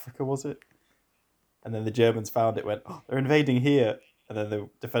Africa, was it? And then the Germans found it, went, "Oh, they're invading here," and then they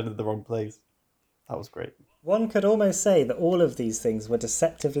defended the wrong place. That was great. One could almost say that all of these things were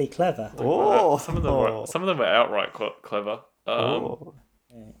deceptively clever. Oh, some of them were outright clever.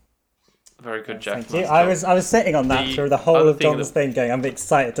 Very good, Jack. Thank you. I was sitting on that through the whole of Don's thing, going, I'm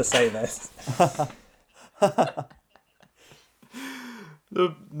excited to say this.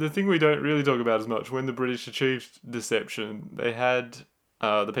 The thing we don't really talk about as much, when the British achieved deception, they had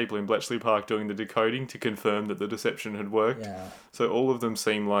the people in Bletchley Park doing the decoding to confirm that the deception had worked. Yeah. So all of them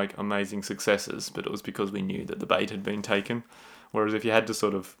seemed like amazing successes, but it was because we knew that the bait had been taken. Whereas if you had to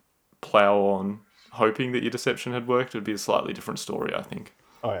sort of plough on hoping that your deception had worked, it would be a slightly different story, I think.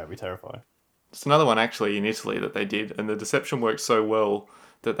 Oh yeah, it'd be terrifying. It's another one actually in Italy that they did, and the deception worked so well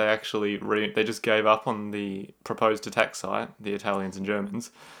that they actually they just gave up on the proposed attack site, the Italians and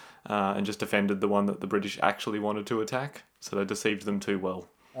Germans, and just defended the one that the British actually wanted to attack. So they deceived them too well.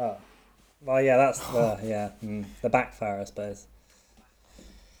 Oh, well, yeah, that's the backfire, I suppose.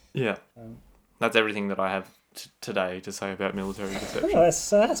 Yeah, that's everything that I have today to say about military deception. Oh,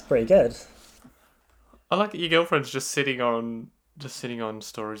 that's pretty good. I like that your girlfriend's just sitting on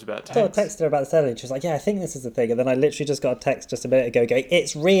stories about tanks. I got a text her about this earlier. She was like, "Yeah, I think this is the thing," and then I literally just got a text just a minute ago going,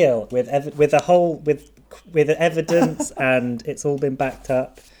 "It's real with evidence, and it's all been backed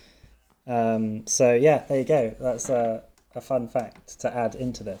up." So yeah, there you go. That's a fun fact to add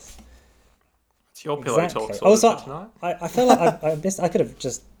into this. It's your pillow talk Also, tonight. I feel like I missed. I could have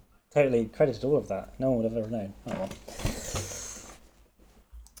just totally credited all of that. No one would have ever known. Oh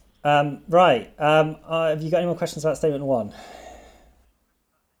well. Right. Have you got any more questions about statement 1?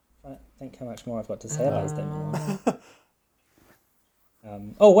 I think how much more I've got to say about statement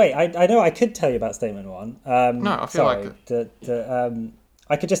 1. Oh wait, I know I could tell you about statement 1. No, I feel like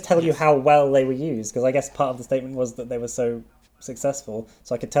I could just tell you how well they were used, because I guess part of the statement was that they were so successful.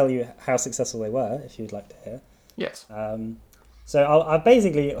 So I could tell you how successful they were, if you'd like to hear. Yes. So I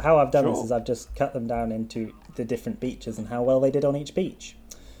basically, how I've done this is I've just cut them down into the different beaches and how well they did on each beach.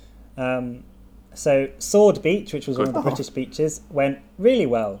 So Sword Beach, which was one of the British beaches, went really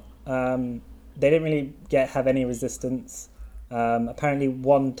well. They didn't really have any resistance. Apparently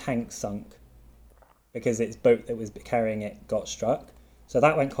one tank sunk because its boat that was carrying it got struck. So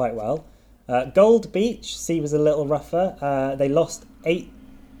that went quite well. Gold Beach, sea was a little rougher. They lost 8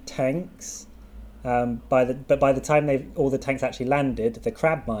 tanks. But by the time all the tanks actually landed, the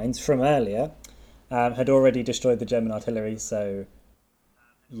crab mines from earlier had already destroyed the German artillery. So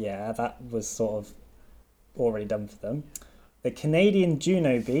yeah, that was sort of already done for them. The Canadian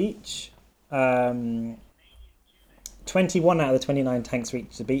Juno Beach, 21 out of the 29 tanks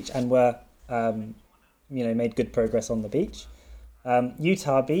reached the beach and were, made good progress on the beach.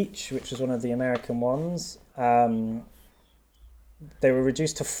 Utah Beach, which was one of the American ones, they were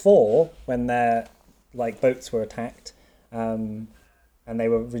reduced to 4 when their boats were attacked, and they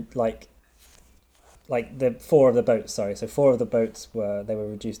were the 4 of the boats. Sorry, so 4 of the boats were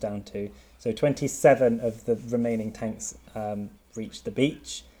reduced down to. So 27 of the remaining tanks reached the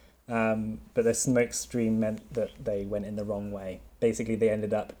beach, but the smoke stream meant that they went in the wrong way. Basically, they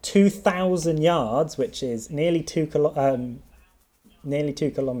ended up 2,000 yards, which is nearly 2 nearly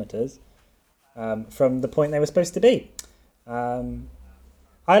 2 kilometres from the point they were supposed to be.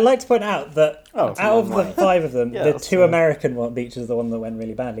 I'd like to point out that out of the 5 of them, the 2 American beaches are the one that went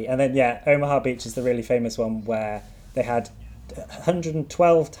really badly. And then, Omaha Beach is the really famous one where they had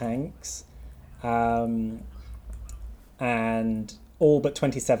 112 tanks and all but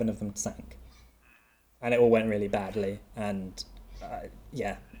 27 of them sank. And it all went really badly. And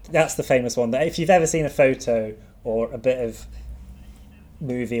that's the famous one. That if you've ever seen a photo or a bit of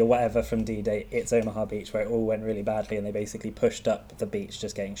movie or whatever from D-Day, it's Omaha Beach, where it all went really badly and they basically pushed up the beach,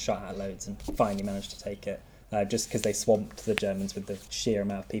 just getting shot at loads, and finally managed to take it, just because they swamped the Germans with the sheer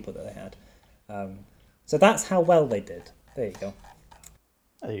amount of people that they had. So that's how well they did. There you go.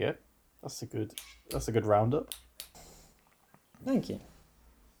 There you go. That's a good roundup. Thank you.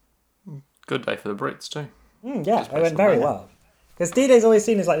 Good day for the Brits too. Yeah, it went very well. Because D-Day's always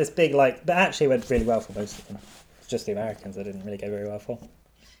seen as like this big, but actually it went really well for most of them. It's just the Americans that didn't really go very well for.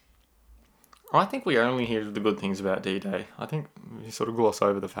 I think we only hear the good things about D-Day. I think we sort of gloss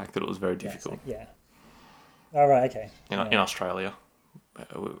over the fact that it was very difficult. Yeah. All right. Okay. In Australia,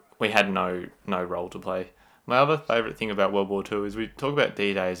 we had no role to play. My other favourite thing about World War II is we talk about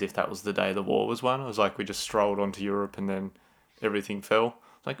D-Day as if that was the day the war was won. It was like we just strolled onto Europe and then everything fell.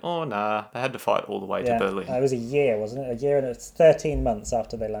 It's like, oh, nah, they had to fight all the way to Berlin. It was a year, wasn't it? A year and it's 13 months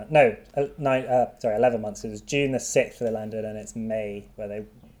after they landed. No, 11 months. It was June the 6th they landed, and it's May where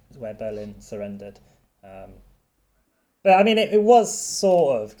Berlin surrendered. But I mean, it was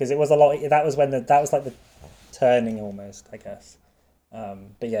sort of, because it was a lot. That was that was like the turning almost, I guess.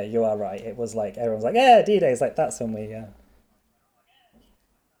 But yeah, you are right. It was like everyone's like, yeah, D-Day is like that's when we.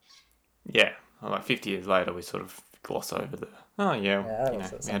 Yeah, like 50 years later, we sort of gloss over the. Oh yeah,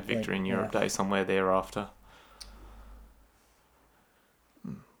 we had Victory in Europe Day somewhere thereafter.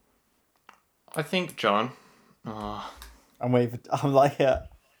 I think, John. I'm waiting. I'm like, I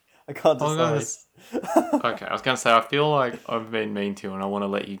can't decide. Okay, I was going to say, I feel like I've been mean to you, and I want to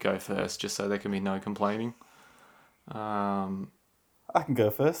let you go first, just so there can be no complaining. I can go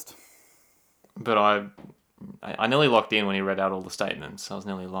first. But I nearly locked in when he read out all the statements. I was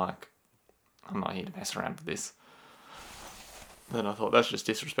nearly like, I'm not here to mess around with this. Then I thought, that's just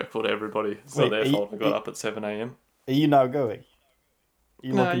disrespectful to everybody. So therefore, I got up at 7 a.m. Are you now going? Are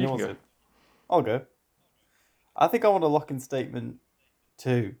you locking yours in? I'll go. I think I want to lock in statement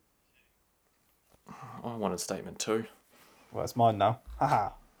 2. I wanted statement 2. Well, it's mine now.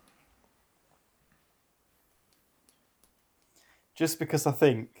 Haha. Just because I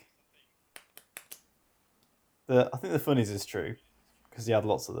think the funnies is true, because he had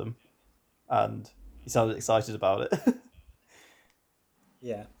lots of them, and he sounded excited about it.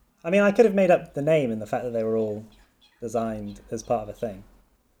 Yeah. I mean, I could have made up the name and the fact that they were all designed as part of a thing.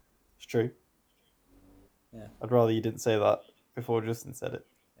 It's true. Yeah. I'd rather you didn't say that before Justin said it.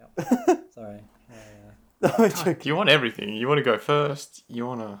 Yeah. Sorry. Do you want everything? You want to go first? You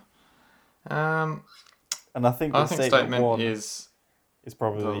want to... And I think statement 1 is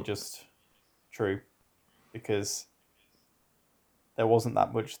probably just true, because there wasn't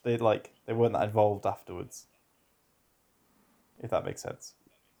that much. They weren't that involved afterwards. If that makes sense.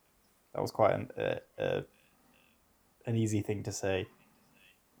 That was quite an easy thing to say,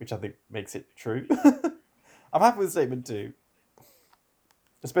 which I think makes it true. I'm happy with statement 2,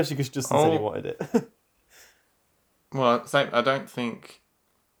 especially because Justin said he wanted it. Well, I don't think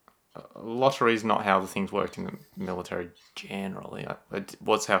lottery is not how the things worked in the military generally. It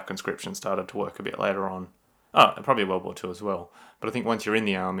was how conscription started to work a bit later on. Oh, probably World War II as well. But I think once you're in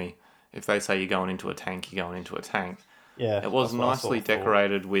the army, if they say you're going into a tank, you're going into a tank. Yeah, it was nicely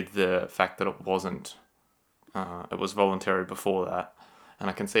decorated with the fact that it wasn't. It was voluntary before that, and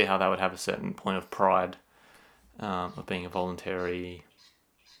I can see how that would have a certain point of pride of being a voluntary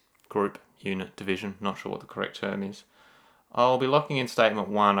group, unit, division. Not sure what the correct term is. I'll be locking in statement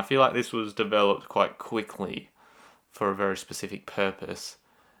 1. I feel like this was developed quite quickly for a very specific purpose,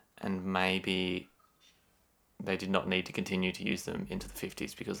 and maybe they did not need to continue to use them into the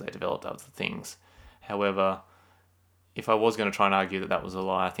 50s because they developed other things. However, if I was going to try and argue that that was a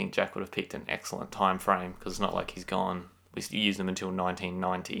lie, I think Jack would have picked an excellent time frame, because it's not like he's gone. We used them until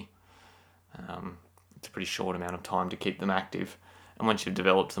 1990. It's a pretty short amount of time to keep them active. And once you've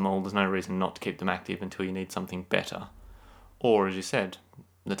developed them all, there's no reason not to keep them active until you need something better. Or, as you said,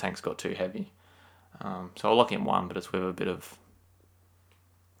 the tanks got too heavy. So I'll lock in 1, but it's with a bit of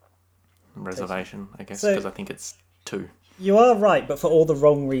reservation, I guess, because I think it's 2. You are right, but for all the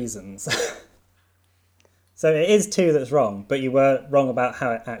wrong reasons. So it is 2 that's wrong, but you were wrong about how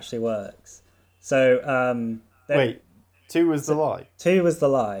it actually works. So wait, 2 was the lie? 2 was the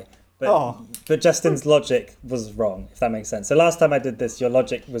lie. But Justin's logic was wrong, if that makes sense. So last time I did this, your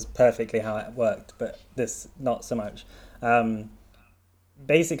logic was perfectly how it worked, but this not so much.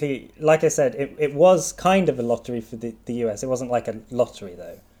 Basically, like I said, it was kind of a lottery for the US. It wasn't like a lottery,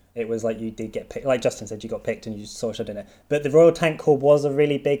 though. It was like you did get picked. Like Justin said, you got picked and you sort of didn't. But the Royal Tank Corps was a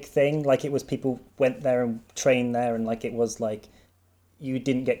really big thing. Like it was people went there and trained there, and like it was like you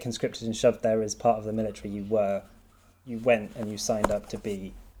didn't get conscripted and shoved there as part of the military. You went and you signed up to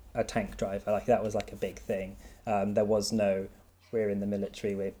be a tank driver. Like that was like a big thing. There was no we're in the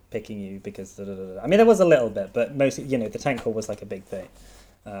military, we're picking you because I mean there was a little bit, but mostly the tank corps was like a big thing.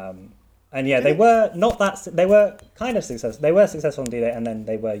 And yeah, they were not that they were kind of successful. They were successful on D-Day, and then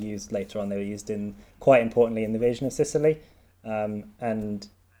they were used later on. They were used in quite importantly in the invasion of Sicily, and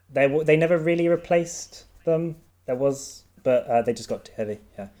they never really replaced them. But they just got too heavy.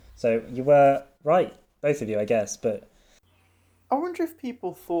 Yeah, so you were right, both of you, I guess, but. I wonder if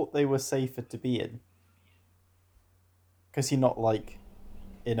people thought they were safer to be in. Because you're not, like,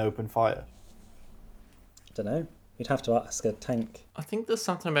 in open fire. I don't know. You'd have to ask a tank. I think there's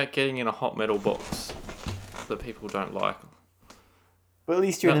something about getting in a hot metal box that people don't like. But at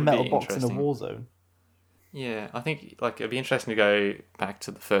least you're in a metal box in a war zone. Yeah, I think it'd be interesting to go back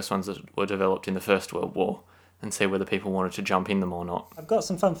to the first ones that were developed in the First World War and see whether people wanted to jump in them or not. I've got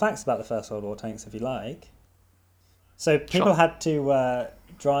some fun facts about the First World War tanks, if you like. So people had to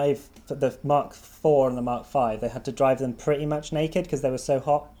drive the Mark IV and the Mark V. They had to drive them pretty much naked because they were so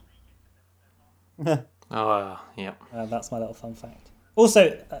hot. Yeah. That's my little fun fact.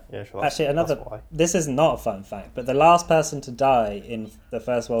 Also, actually, this is not a fun fact, but the last person to die in the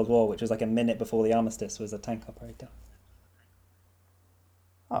First World War, which was like a minute before the armistice, was a tank operator.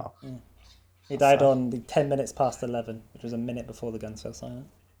 Oh. Yeah. He died on the 10 minutes past 11, which was a minute before the guns fell silent.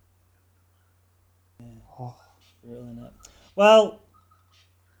 Yeah. Oh. Well,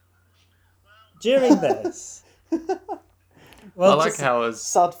 during this... I like how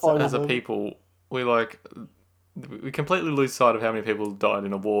as a people, we completely lose sight of how many people died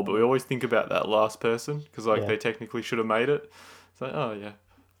in a war, but we always think about that last person, because they technically should have made it. It's like,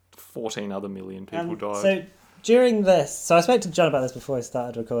 14 other million people died. So during this... So I spoke to John about this before I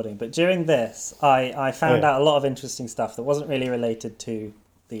started recording, but during this, I found out a lot of interesting stuff that wasn't really related to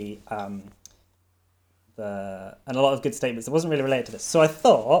the... and a lot of good statements that wasn't really related to this. So I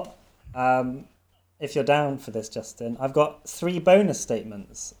thought, if you're down for this, Justin, I've got 3 bonus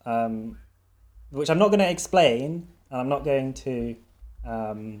statements, which I'm not going to explain, and I'm not going to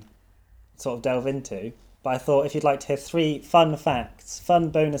sort of delve into, but I thought if you'd like to hear 3 fun facts, fun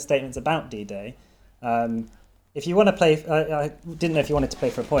bonus statements about D-Day, if you want to play, I didn't know if you wanted to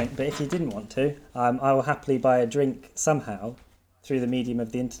play for a point, but if you didn't want to, I will happily buy a drink somehow through the medium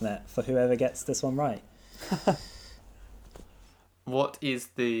of the internet for whoever gets this one right. So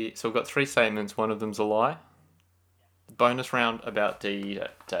we've got 3 statements, one of them's a lie. Bonus round about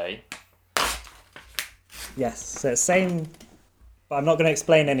D-Day. Yes, so same, but I'm not going to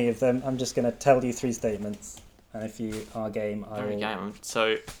explain any of them. I'm just going to tell you 3 statements, and if you are game, I will... game.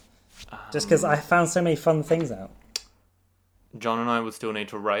 So... just because I found so many fun things out. John and I would still need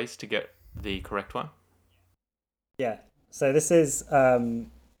to race to get the correct one. Yeah. So this is...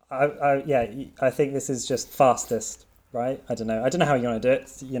 I think this is just fastest, right? I don't know how you want to do it.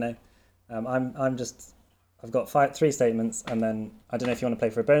 I've got 3 statements, and then I don't know if you want to play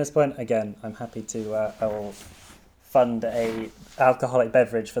for a bonus point. Again, I'm happy to. I will fund a alcoholic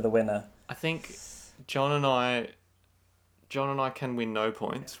beverage for the winner. I think John and I can win no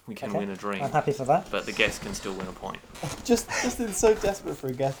points. We can win a drink. I'm happy for that. But the guest can still win a point. Justin's so desperate for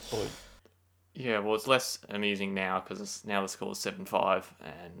a guest point. Yeah, well, it's less amusing now because now the score is 7-5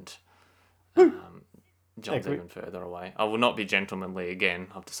 and John's even further away. I will not be gentlemanly again.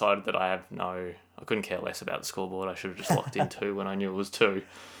 I've decided that I couldn't care less about the scoreboard. I should have just locked in 2 when I knew it was 2.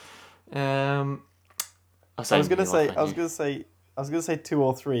 I was gonna say 2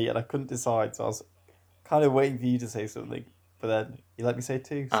 or 3, and I couldn't decide, so I was kind of waiting for you to say something. But then you let me say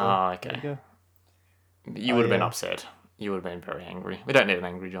 2. So okay. You would have been upset. You would have been very angry. We don't need an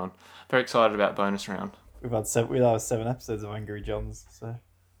angry John. Very excited about bonus round. We've had 7 episodes of Angry Johns, so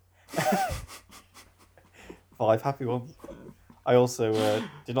 5 happy ones. I also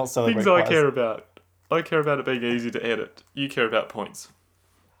did not celebrate. Things I care about. I care about it being easy to edit. You care about points.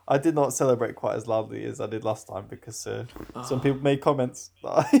 I did not celebrate quite as loudly as I did last time because some people made comments that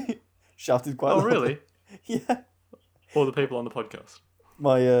I shouted quite loudly. Oh, really? Yeah. Or the people on the podcast.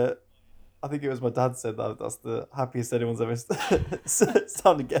 I think it was my dad said that's the happiest anyone's ever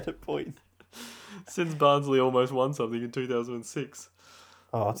sounded get a point. Since Barnsley almost won something in 2006.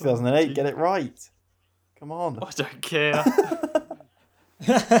 Oh, 2008, get it right. Come on. I don't care.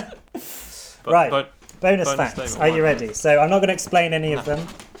 Right. Bonus facts. statement Are you one. ready? So I'm not going to explain any of them,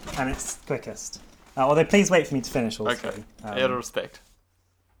 and it's quickest. Although please wait for me to finish also. Okay. Out of respect.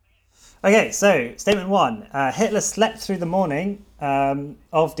 Okay, so statement 1. Hitler slept through the morning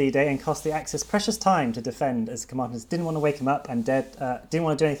of D-Day and cost the Axis precious time to defend as commanders didn't want to wake him up and didn't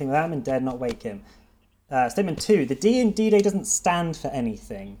want to do anything without him and dared not wake him. Statement 2. The D in D-Day doesn't stand for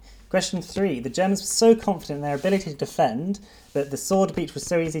anything. Question 3. The Germans were so confident in their ability to defend that the sword beach was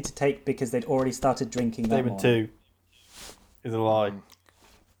so easy to take because they'd already started drinking that morning. Statement 2 is a lie.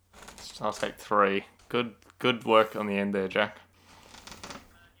 I'll take 3. Good work on the end there, Jack.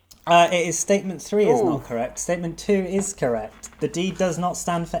 It is statement 3 is not correct. Statement 2 is correct. The D does not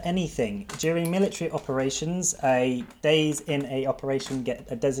stand for anything. During military operations, days in a operation get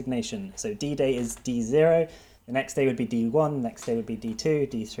a designation. So D-Day is D0, the next day would be D1, the next day would be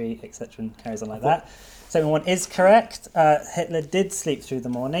D2, D3, etc. and carries on like that. Statement 1 is correct. Hitler did sleep through the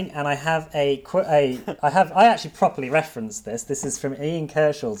morning, and I actually properly referenced this. This is from Ian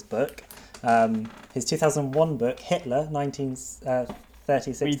Kershaw's book, his 2001 book, Hitler,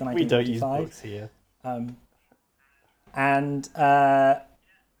 1936 to 1955. We don't use books here.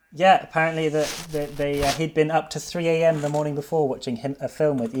 Apparently he'd been up to 3 a.m. the morning before watching a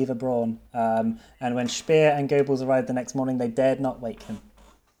film with Eva Braun. And when Speer and Goebbels arrived the next morning, they dared not wake him.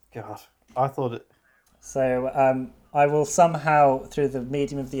 God, I thought it... So I will somehow, through the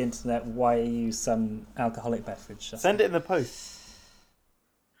medium of the internet, wire you some alcoholic beverage. Send it in the post.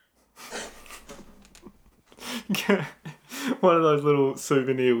 One of those little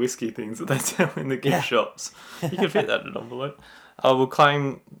souvenir whiskey things that they sell in the gift shops. You can fit that in an envelope. I will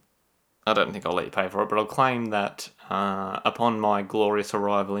claim... I don't think I'll let you pay for it, but I'll claim that upon my glorious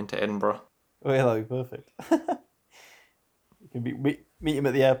arrival into Edinburgh. Oh, yeah, that'd be perfect. You can meet him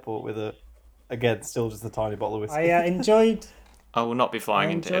at the airport with again, still just a tiny bottle of whiskey. I enjoyed... I will not be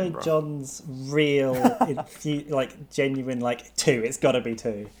flying into Edinburgh. John's real, genuine, 2. It's got to be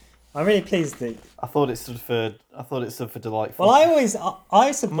 2. I'm really pleased that... I thought it stood for delightful. Well, I was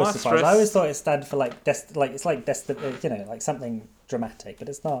surprised. I always thought it stood for something dramatic, but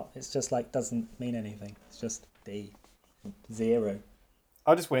it's not. It's just doesn't mean anything. It's just D, 0.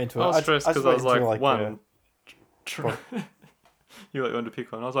 I just went into it. I was stressed because I was like, 1. True. You wanted to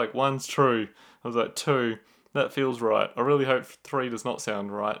pick one. I was like, 1's true. I was like, 2. That feels right. I really hope 3 does not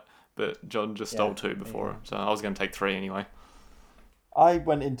sound right, but John just stole 2 before, so I was going to take 3 anyway. I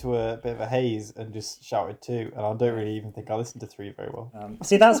went into a bit of a haze and just shouted 2, and I don't really even think I listened to 3 very well.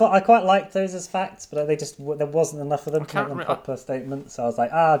 See, that's what I quite liked those as facts, but there wasn't enough of them to make them proper statements, so I was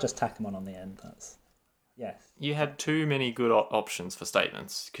like, I'll just tack them on the end. You had too many good options for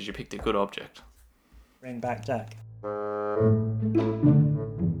statements because you picked a good object. Bring back Jack.